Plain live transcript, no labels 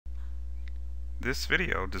This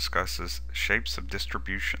video discusses shapes of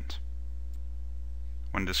distributions.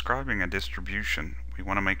 When describing a distribution, we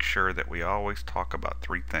want to make sure that we always talk about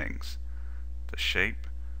three things: the shape,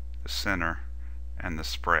 the center, and the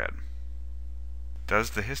spread. Does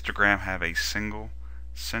the histogram have a single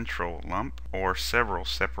central lump or several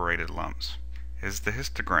separated lumps? Is the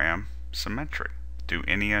histogram symmetric? Do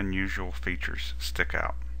any unusual features stick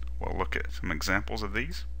out? We'll look at some examples of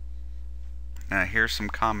these. Now here's some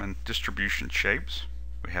common distribution shapes.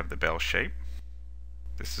 We have the bell shape.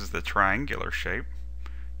 This is the triangular shape.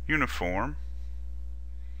 Uniform,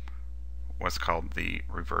 what's called the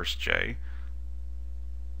reverse J.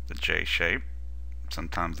 The J shape.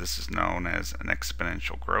 Sometimes this is known as an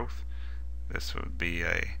exponential growth. This would be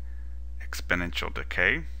a exponential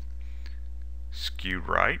decay. Skewed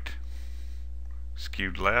right,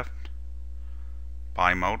 skewed left,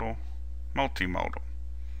 bimodal, multimodal.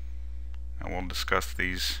 And we'll discuss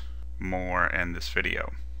these more in this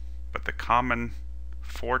video. But the common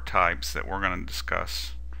four types that we're going to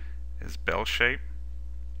discuss is bell shape,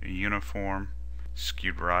 uniform,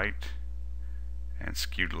 skewed right, and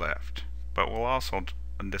skewed left. But we'll also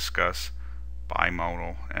discuss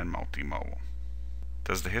bimodal and multimodal.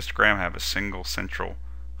 Does the histogram have a single central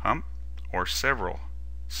hump or several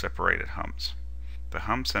separated humps? The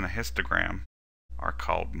humps in a histogram are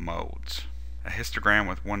called modes. A histogram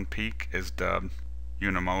with one peak is dubbed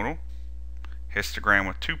unimodal. Histogram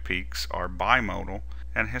with two peaks are bimodal,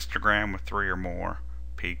 and histogram with three or more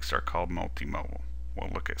peaks are called multimodal.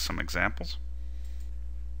 We'll look at some examples.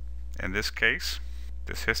 In this case,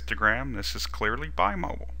 this histogram, this is clearly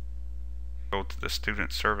bimodal. Go to the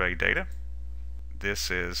student survey data.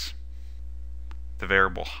 This is the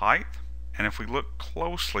variable height, and if we look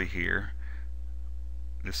closely here,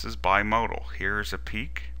 this is bimodal. Here's a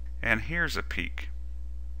peak and here's a peak.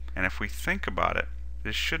 And if we think about it,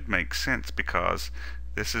 this should make sense because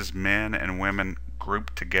this is men and women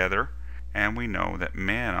grouped together, and we know that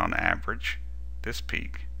men on average, this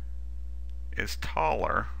peak, is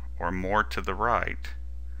taller or more to the right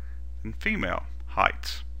than female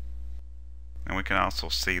heights. And we can also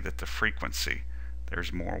see that the frequency,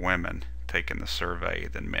 there's more women taking the survey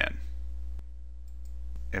than men.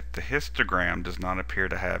 If the histogram does not appear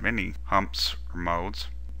to have any humps or modes,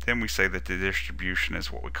 then we say that the distribution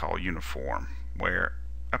is what we call uniform, where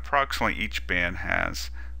approximately each band has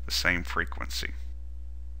the same frequency.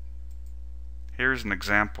 Here's an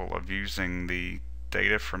example of using the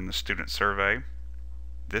data from the student survey.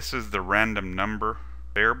 This is the random number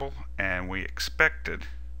variable, and we expected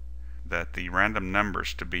that the random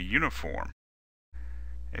numbers to be uniform.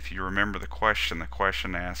 If you remember the question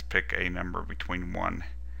asked pick a number between 1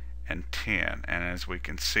 and 10, and as we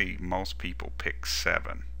can see, most people pick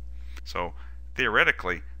 7. So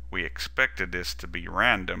theoretically, we expected this to be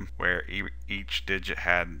random, where each digit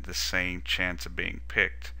had the same chance of being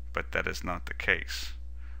picked, but that is not the case.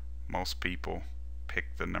 Most people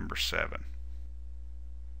pick the number 7.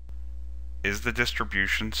 Is the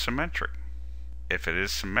distribution symmetric? If it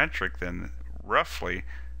is symmetric, then roughly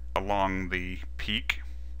along the peak,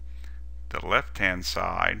 the left-hand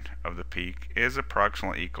side of the peak is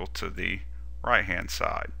approximately equal to the right-hand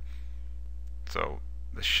side. So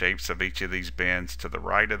the shapes of each of these bends to the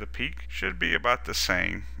right of the peak should be about the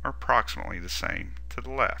same, or approximately the same, to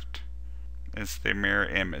the left. It's the mirror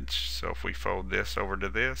image, so if we fold this over to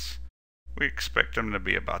this, we expect them to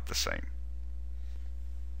be about the same.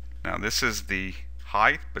 Now this is the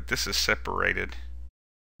height, but this is separated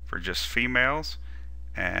for just females,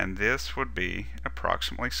 and this would be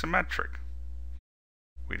approximately symmetric.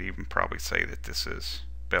 We'd even probably say that this is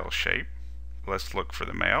bell shape. Let's look for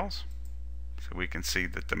the males. So we can see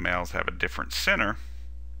that the males have a different center,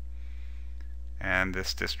 and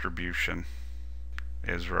this distribution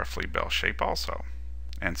is roughly bell shape also,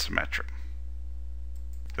 and symmetric.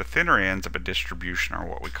 The thinner ends of a distribution are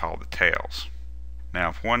what we call the tails. Now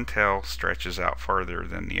if one tail stretches out further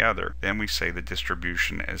than the other, then we say the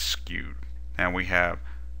distribution is skewed. Now we have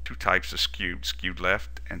two types of skewed, skewed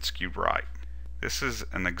left and skewed right. This is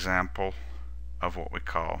an example of what we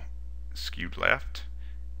call skewed left.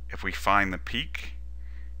 If we find the peak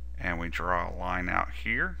and we draw a line out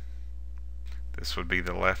here, this would be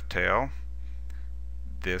the left tail,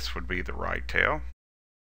 this would be the right tail.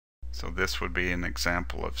 So this would be an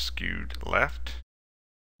example of skewed left.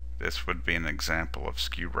 This would be an example of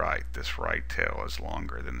skewed right. This right tail is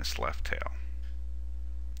longer than this left tail.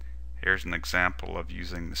 Here's an example of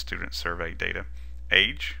using the student survey data.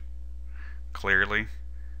 Age. Clearly,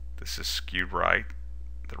 this is skewed right.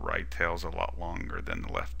 The right tail is a lot longer than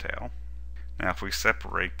the left tail. Now if we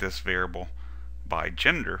separate this variable by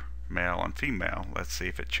gender, male and female, let's see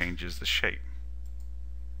if it changes the shape.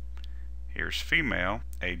 Here's female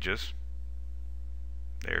ages.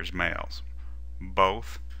 There's males.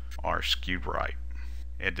 Both are skewed right.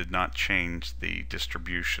 It did not change the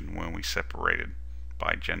distribution when we separated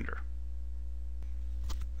by gender.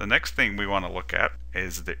 The next thing we want to look at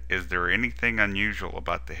is there anything unusual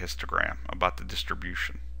about the histogram, about the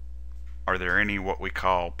distribution? Are there any what we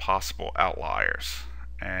call possible outliers?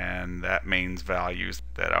 And that means values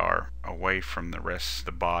that are away from the rest of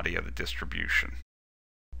the body of the distribution.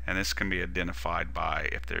 And this can be identified by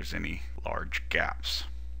if there's any large gaps.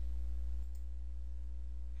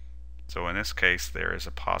 So in this case, there is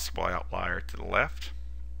a possible outlier to the left.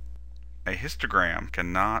 A histogram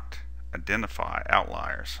cannot identify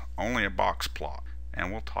outliers, only a box plot,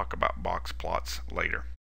 and we'll talk about box plots later.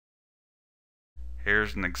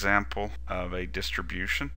 Here's an example of a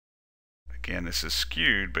distribution. Again, this is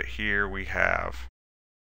skewed, but here we have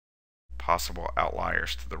possible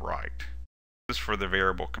outliers to the right. This is for the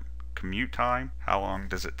variable commute time. How long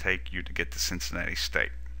does it take you to get to Cincinnati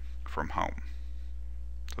State from home?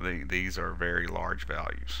 So these are very large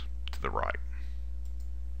values to the right.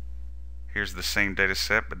 Here's the same data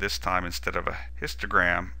set, but this time instead of a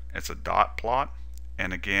histogram, it's a dot plot.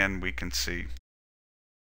 And again, we can see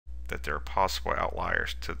that there are possible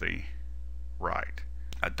outliers to the right.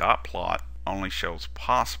 A dot plot only shows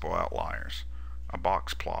possible outliers. A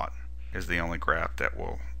box plot is the only graph that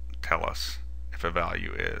will tell us if a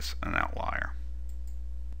value is an outlier.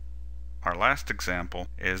 Our last example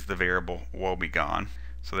is the variable WOBEGON.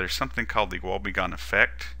 So there's something called the WOBEGON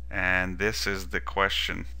effect, and this is the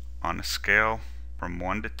question: on a scale from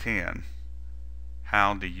 1 to 10,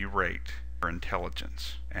 how do you rate your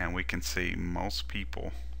intelligence? And we can see most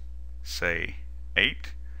people say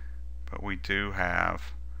 8, but we do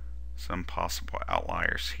have some possible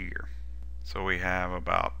outliers here. So we have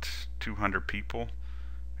about 200 people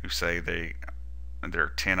who say they're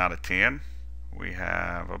 10 out of 10. We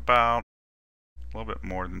have about a little bit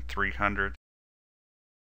more than 300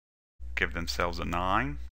 give themselves a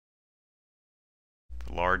 9.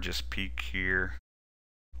 The largest peak here,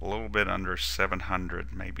 a little bit under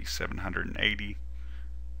 700, maybe 780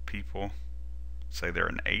 people say they're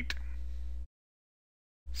an 8.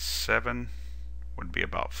 7 would be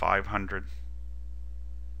about 500.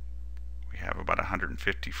 We have about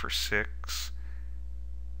 150 for 6,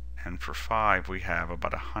 and for 5 we have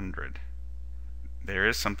about 100. There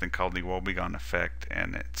is something called the WOBEGON effect,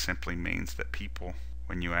 and it simply means that people,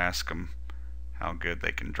 when you ask them how good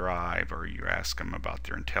they can drive, or you ask them about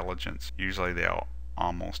their intelligence, usually they'll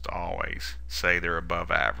almost always say they're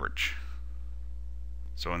above average.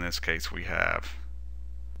 So in this case, we have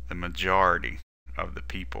the majority of the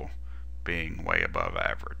people being way above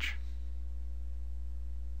average.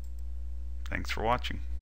 Thanks for watching.